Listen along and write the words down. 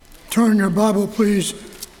Turn your Bible, please,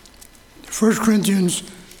 to 1 Corinthians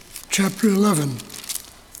chapter 11.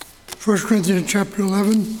 1 Corinthians chapter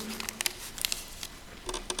 11.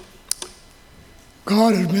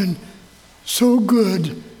 God has been so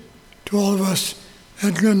good to all of us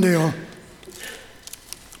at Glendale.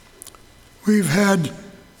 We've had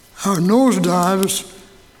our nosedives,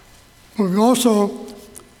 but we also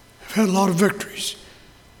have had a lot of victories.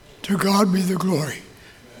 To God be the glory.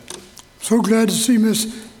 So glad to see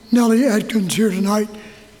Miss Nellie Atkins here tonight.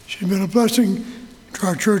 She's been a blessing to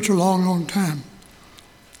our church a long, long time.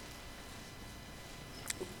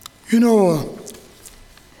 You know,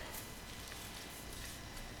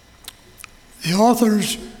 the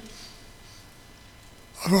authors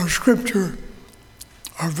of our scripture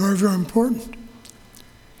are very, very important.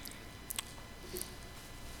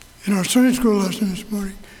 In our Sunday school lesson this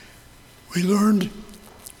morning, we learned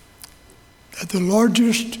that the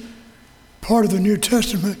largest part of the New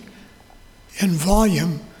Testament in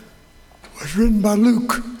volume was written by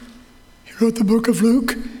Luke. He wrote the book of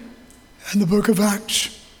Luke and the book of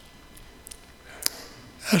Acts.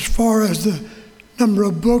 As far as the number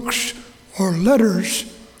of books or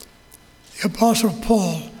letters, the Apostle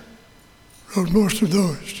Paul wrote most of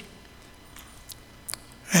those.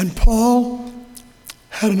 And Paul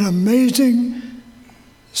had an amazing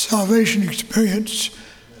salvation experience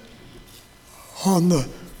on the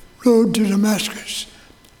road to Damascus.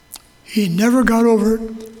 He never got over it.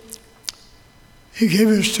 He gave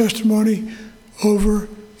his testimony over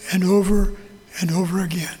and over and over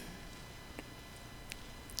again.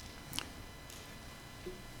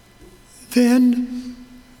 Then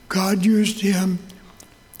God used him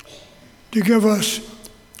to give us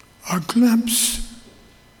a glimpse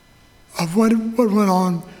of what went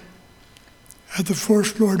on at the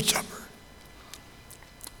first Lord's Supper.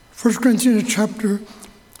 1 Corinthians chapter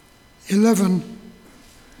 11,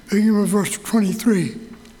 beginning with verse 23.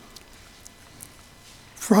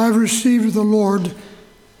 For I have received of the Lord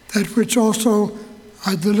that which also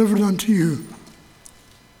I delivered unto you,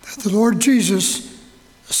 that the Lord Jesus,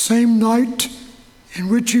 the same night in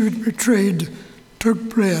which he was betrayed, took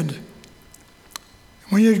bread.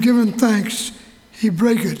 When he had given thanks, he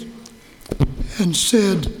brake it and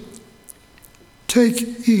said,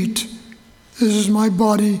 Take, eat, this is my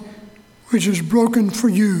body, which is broken for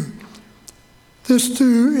you. This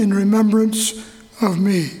do in remembrance of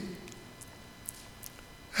me.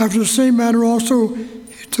 After the same manner also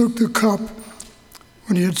he took the cup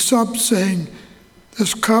when he had supped, saying,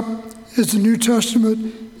 This cup is the New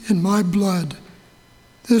Testament in my blood.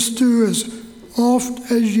 This do as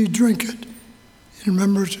oft as ye drink it in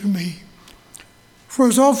remembrance of me. For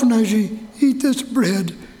as often as ye eat this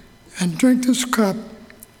bread and drink this cup,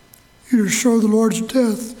 you do show the Lord's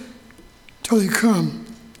death till he come.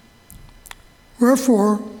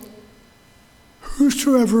 Wherefore,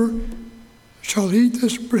 whosoever shall eat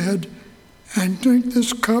this bread and drink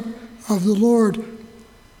this cup of the Lord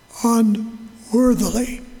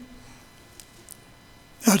unworthily.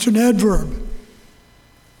 That's an adverb.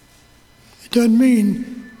 It doesn't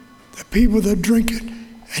mean the people that drink it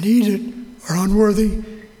and eat it are unworthy.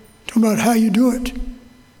 It's about how you do it.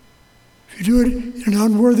 If you do it in an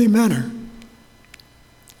unworthy manner.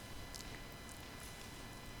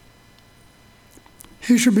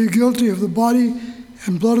 He should be guilty of the body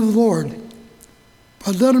and blood of the Lord.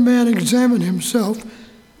 But let a man examine himself,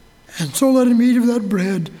 and so let him eat of that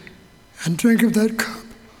bread and drink of that cup.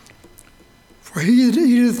 For he that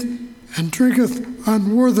eateth and drinketh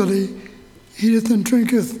unworthily eateth and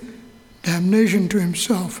drinketh damnation to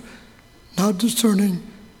himself, not discerning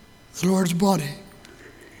the Lord's body.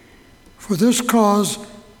 For this cause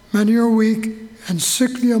many are weak and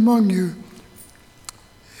sickly among you,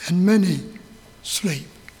 and many sleep.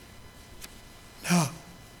 Now,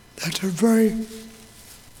 that's a very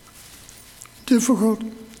difficult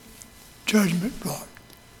judgment brought.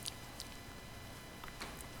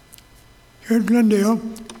 Here at Glendale,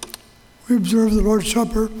 we observe the Lord's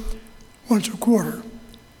Supper once a quarter.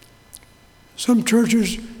 Some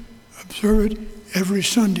churches observe it every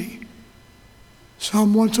Sunday,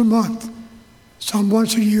 some once a month, some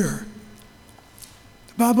once a year.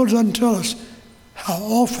 The Bible doesn't tell us how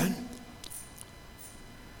often.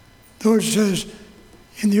 Though it says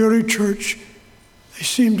in the early church, they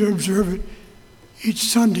seem to observe it each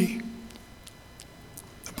Sunday.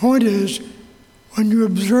 The point is, when you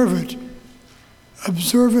observe it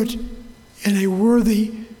in a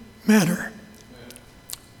worthy manner.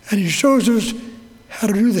 And he shows us how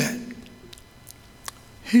to do that.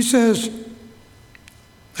 He says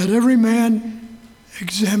that every man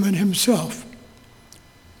examine himself.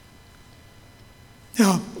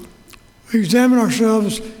 Now, we examine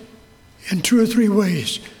ourselves in 2 or 3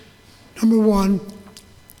 ways. Number one,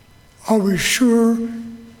 are we sure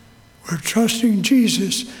we're trusting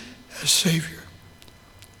Jesus as Savior?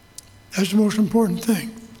 That's the most important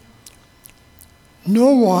thing.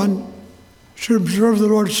 No one should observe the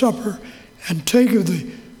Lord's Supper and take of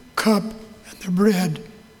the cup and the bread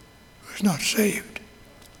who is not saved.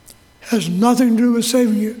 It has nothing to do with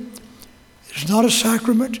saving you. It's not a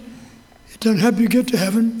sacrament. It doesn't help you get to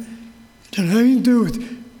heaven. It doesn't have anything to do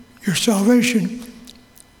with your salvation.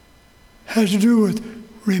 It has to do with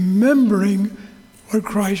remembering what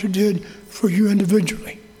Christ did for you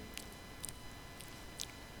individually.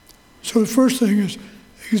 So the first thing is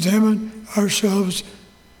examine ourselves.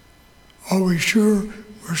 Are we sure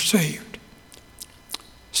we're saved?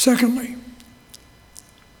 Secondly,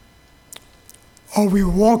 are we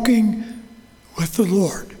walking with the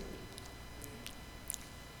Lord?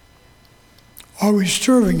 Are we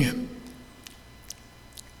serving Him?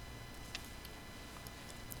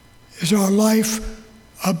 Is our life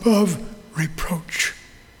above reproach?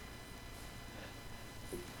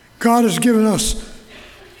 God has given us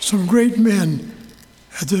some great men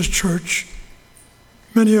at this church.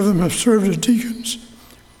 Many of them have served as deacons.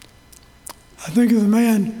 I think of the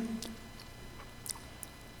man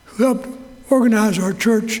who helped organize our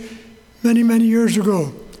church many, many years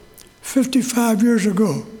ago, 55 years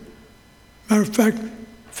ago. Matter of fact,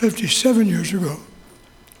 57 years ago.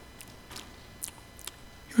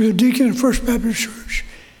 He was a deacon at First Baptist Church.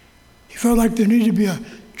 He felt like there needed to be a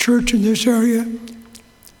church in this area.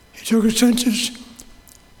 He took a census.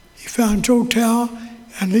 He found Joe Tao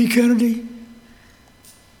and Lee Kennedy,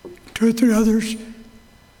 2 or 3 others.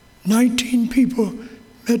 19 people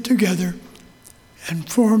met together and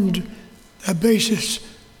formed the basis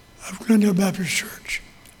of Glendale Baptist Church.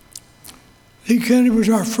 Lee Kennedy was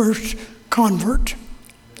our first convert.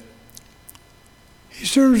 He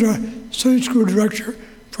served as our Sunday school director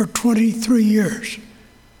for 23 years.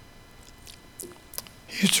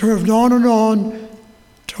 He served on and on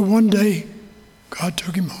till one day God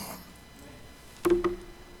took him home.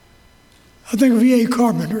 I think of E.A.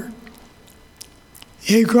 Carpenter.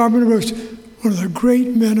 E.A. Carpenter was one of the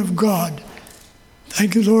great men of God.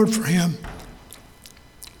 Thank the Lord for him.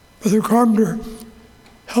 Brother Carpenter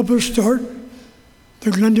helped us start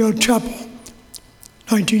the Glendale Chapel,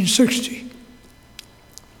 1960.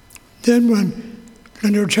 Then when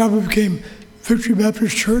Glendale Chapel became Victory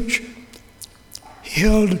Baptist Church, he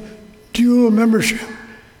held dual membership.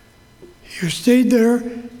 He stayed there,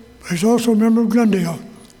 but he's also a member of Glendale.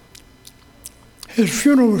 His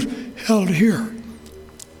funeral was held here.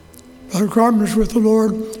 Brother Carpenter's with the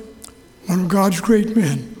Lord, one of God's great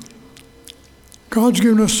men. God's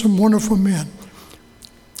given us some wonderful men.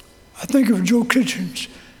 I think of Joe Kitchens.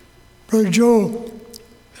 Brother Joe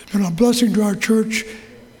has been a blessing to our church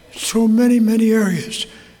in so many, many areas,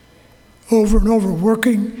 over and over,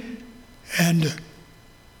 working, and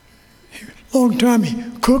a long time he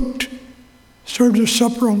cooked, served us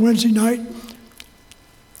supper on Wednesday night.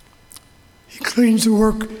 He cleans the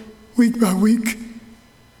work week by week.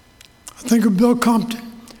 I think of Bill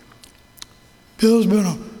Compton. Bill's been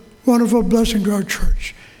a wonderful blessing to our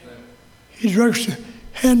church. He directs the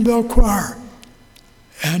handbell choir,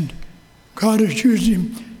 and God has used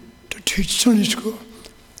him to teach Sunday school.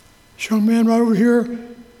 This young man right over here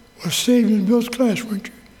was saved in Bill's class, weren't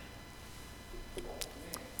you?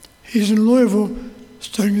 He's in Louisville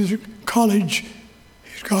studying at the college.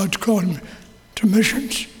 God's called him to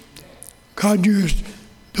missions. God used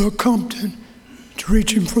Bill Compton to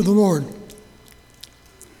reach him for the Lord.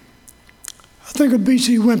 I think of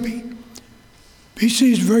B.C. Wimpy.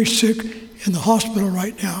 B.C. is very sick in the hospital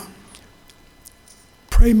right now.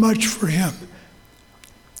 Pray much for him.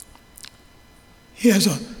 He has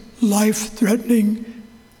a life-threatening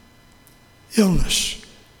illness.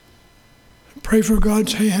 Pray for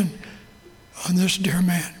God's hand on this dear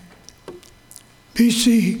man.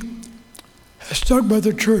 B.C. has stuck by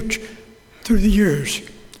the church through the years.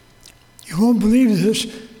 You won't believe this.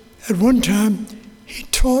 At one time, he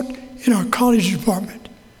taught in our college department.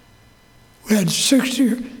 We had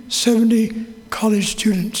 60 or 70 college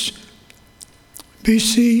students.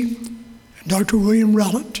 B.C. and Dr. William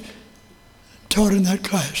Rowlett taught in that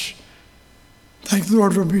class. Thank the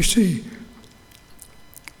Lord for B.C.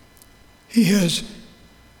 He has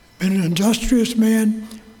been an industrious man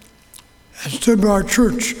and stood by our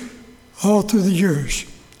church all through the years.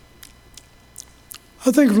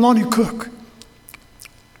 I think of Lonnie Cook.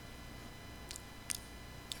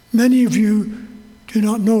 Many of you do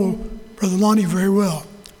not know Brother Lonnie very well.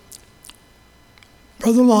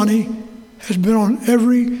 Brother Lonnie has been on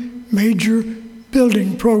every major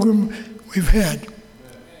building program we've had.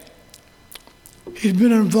 He's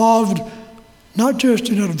been involved not just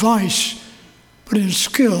in advice, but in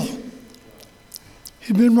skill.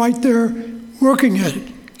 He's been right there working at it.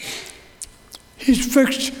 He's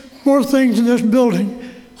fixed more things in this building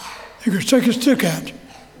than you could take a stick at.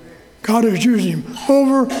 God has used him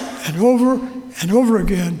over and over and over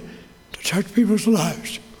again to touch people's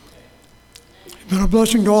lives. He's been a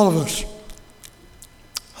blessing to all of us.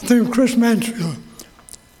 I think of Chris Mansfield.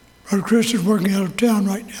 Brother Chris is working out of town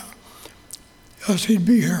right now. Else he'd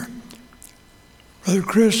be here. Brother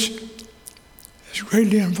Chris is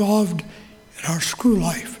greatly involved in our school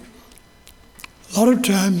life. A lot of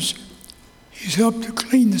times, he's helped to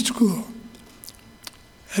clean the school.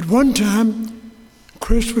 At one time,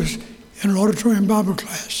 Chris was in an auditorium Bible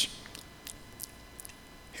class.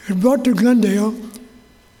 He was brought to Glendale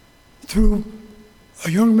through a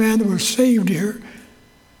young man that was saved here,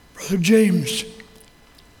 Brother James.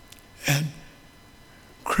 And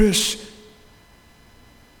Chris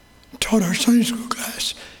taught our Sunday school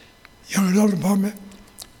class, young adult department,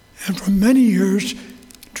 and for many years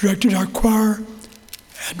directed our choir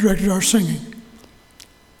and directed our singing.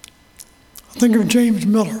 I think of James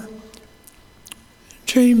Miller.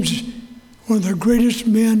 James, one of the greatest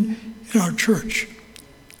men in our church.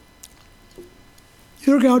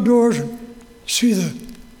 You look outdoors and see the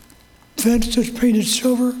fence that's painted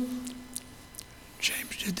silver.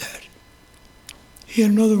 James did that. He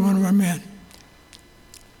and another one of our men.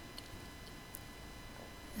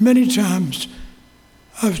 Many times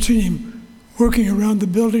I've seen him working around the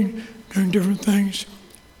building, doing different things.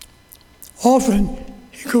 Often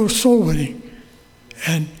he goes soul winning,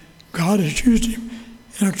 and God has used him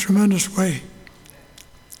in a tremendous way.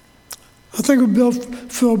 I think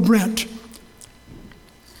of Phil Brent.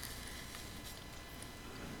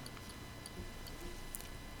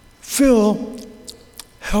 Phil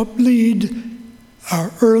helped lead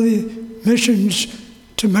our early missions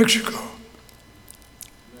to Mexico.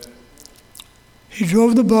 He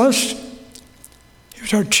drove the bus. He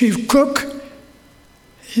was our chief cook.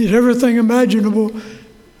 He did everything imaginable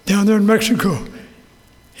down there in Mexico.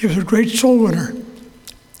 He was a great soul winner.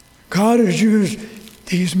 God has used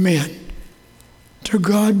these men. To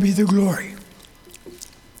God be the glory.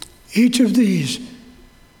 Each of these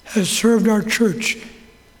has served our church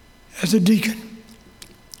as a deacon.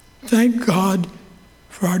 Thank God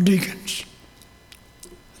for our deacons.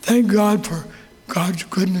 Thank God for God's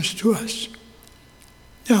goodness to us.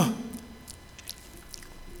 Now,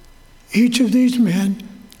 each of these men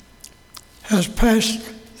has passed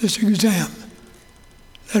this exam.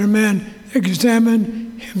 Let a man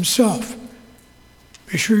examine himself.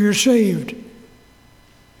 Be sure you're saved.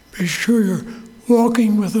 Be sure you're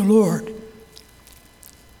walking with the Lord.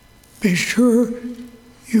 Be sure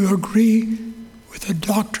you agree with the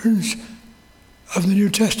doctrines of the New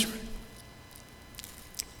Testament.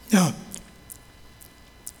 Now,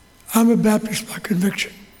 I'm a Baptist by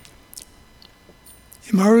conviction.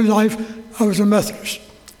 In my early life, I was a Methodist.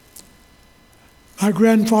 My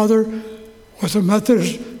grandfather was a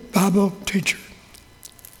Methodist Bible teacher.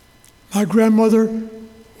 My grandmother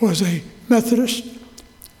was a Methodist.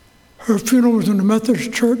 Her funeral was in the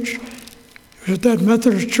Methodist church. It was at that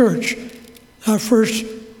Methodist church that I first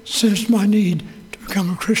sensed my need to become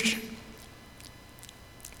a Christian.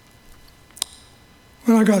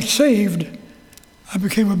 When I got saved, I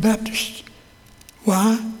became a Baptist.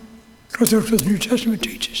 Why? Because that's what the New Testament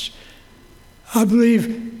teaches. I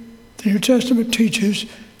believe the New Testament teaches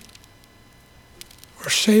we're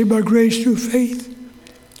saved by grace through faith.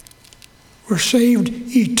 We're saved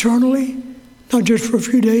eternally, not just for a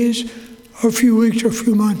few days, or a few weeks, or a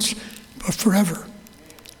few months, but forever.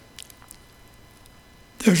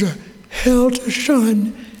 There's a hell to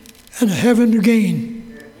shun and a heaven to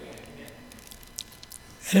gain.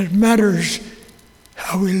 And it matters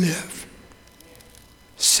how we live.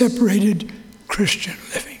 Separated Christian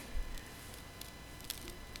living.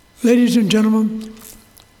 Ladies and gentlemen,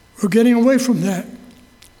 we're getting away from that.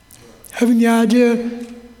 Having the idea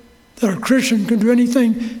that a Christian can do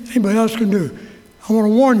anything anybody else can do. I want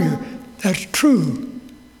to warn you, that's true.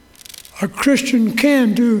 A Christian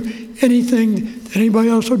can do anything that anybody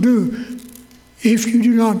else will do if you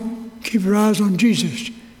do not keep your eyes on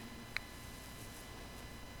Jesus.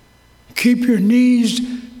 Keep your knees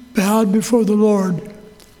bowed before the Lord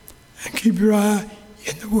and keep your eye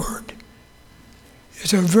in the Word.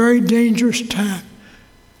 It's a very dangerous time.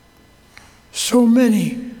 So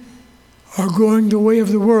many are going the way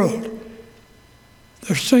of the world.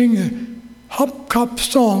 They're singing the hop-cop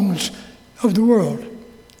songs of the world.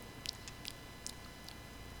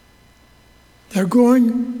 They're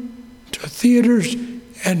going to theaters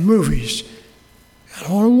and movies. And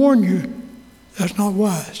I want to warn you That's not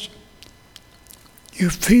wise. You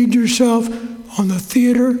feed yourself on the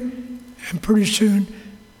theater, and pretty soon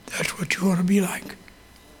that's what you want to be like.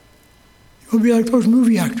 You want to be like those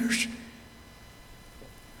movie actors.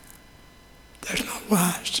 That's not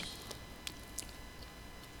wise.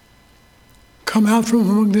 Come out from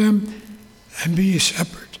among them and be ye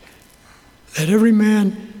separate. Let every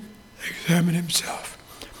man examine himself.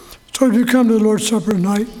 So as we come to the Lord's Supper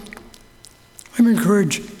tonight, let me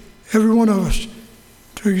encourage every one of us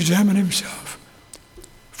to examine himself.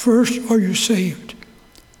 First, are you saved?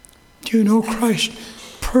 Do you know Christ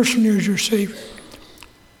personally as your Savior?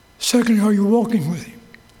 Secondly, are you walking with him?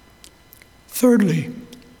 Thirdly,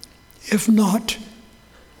 if not,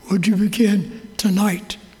 would you begin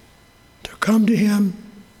tonight to come to him,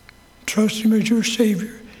 trust him as your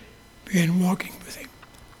Savior, begin walking with him?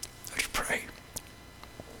 Let's pray.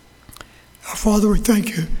 Our Father, we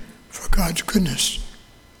thank you for God's goodness.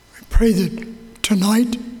 We pray that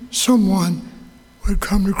tonight someone would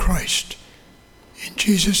come to Christ. In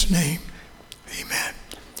Jesus' name, amen.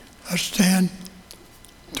 Let's stand.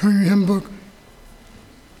 Turn your hymn book.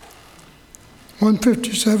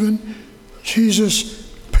 157.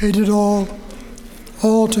 Jesus paid it all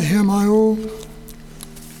to him I owe.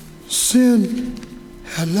 Sin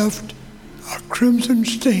had left a crimson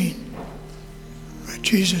stain, but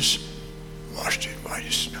Jesus washed it white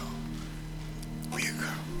as snow.